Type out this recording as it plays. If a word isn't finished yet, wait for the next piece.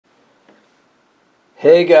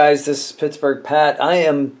Hey guys, this is Pittsburgh Pat. I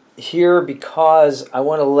am here because I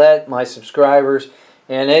want to let my subscribers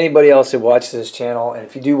and anybody else who watches this channel, and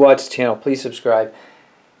if you do watch the channel, please subscribe,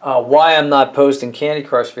 why I'm not posting Candy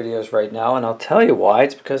Crush videos right now. And I'll tell you why.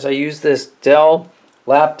 It's because I use this Dell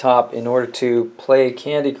laptop in order to play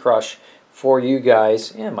Candy Crush for you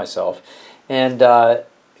guys and myself, and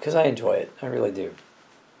because I enjoy it. I really do.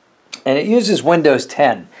 And it uses Windows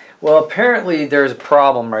 10. Well, apparently there's a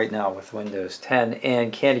problem right now with Windows 10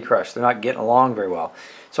 and Candy Crush. They're not getting along very well.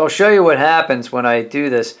 So I'll show you what happens when I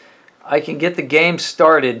do this. I can get the game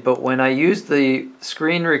started, but when I use the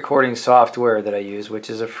screen recording software that I use, which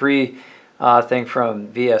is a free thing from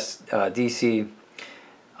VSDC,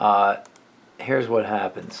 here's what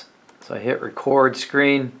happens. So I hit record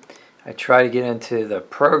screen. I try to get into the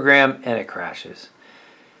program and it crashes.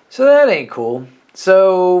 So that ain't cool.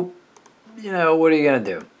 So, you know, what are you going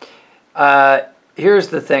to do? Here's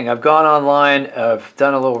the thing. I've gone online, I've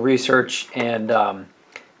done a little research, and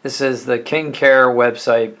this is the King Care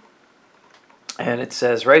website, and it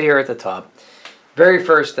says right here at the top, very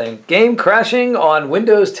first thing, game crashing on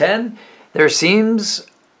Windows 10. There seems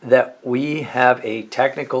that we have a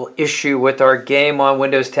technical issue with our game on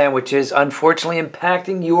Windows 10, which is unfortunately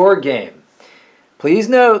impacting your game. Please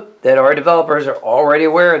note that our developers are already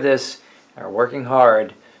aware of this and are working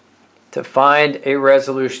hard to find a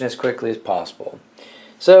resolution as quickly as possible.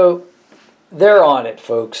 So they're on it,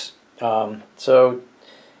 folks. So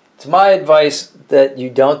it's my advice that you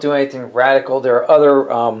don't do anything radical. There are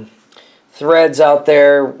other threads out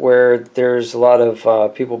there where there's a lot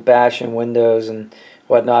of people bashing Windows and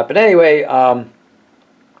whatnot. But anyway, it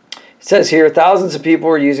says here, thousands of people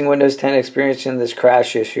are using Windows 10 experiencing this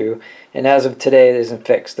crash issue, and as of today it isn't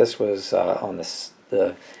fixed. This was on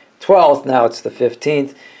the 12th, now it's the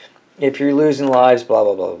 15th. If you're losing lives, blah,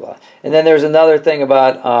 blah, blah, blah. And then there's another thing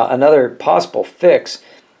about another possible fix,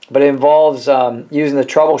 but it involves using the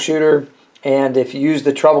troubleshooter. And if you use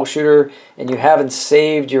the troubleshooter and you haven't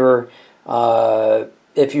saved your,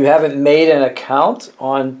 if you haven't made an account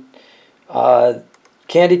on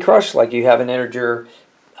Candy Crush, like you haven't entered your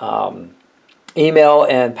email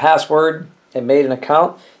and password and made an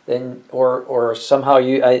account, then or somehow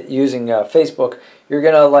using Facebook, you're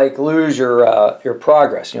gonna like lose your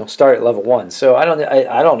progress. You'll start at level 1. So I don't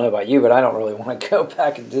know about you, but I don't really want to go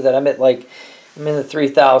back and do that. I'm in the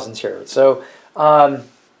 3,000s here. So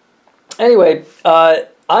anyway,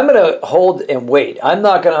 I'm gonna hold and wait. I'm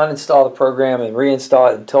not gonna uninstall the program and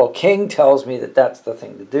reinstall it until King tells me that that's the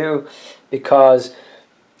thing to do, because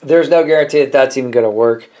there's no guarantee that that's even gonna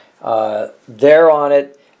work. They're on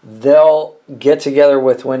it. They'll get together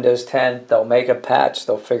with Windows 10. They'll make a patch.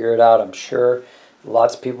 They'll figure it out, I'm sure.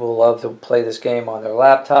 Lots of people love to play this game on their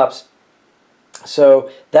laptops. So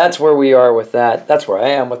that's where we are with that. That's where I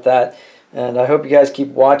am with that. And I hope you guys keep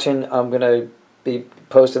watching. I'm going to be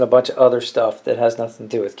posting a bunch of other stuff that has nothing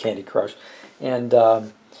to do with Candy Crush. And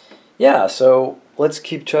yeah, so let's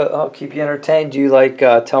I'll keep you entertained. You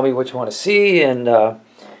tell me what you want to see, and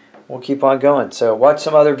we'll keep on going. So watch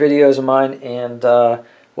some other videos of mine, and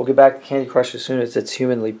we'll get back to Candy Crush as soon as it's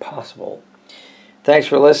humanly possible. Thanks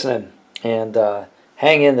for listening, and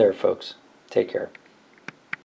hang in there, folks. Take care.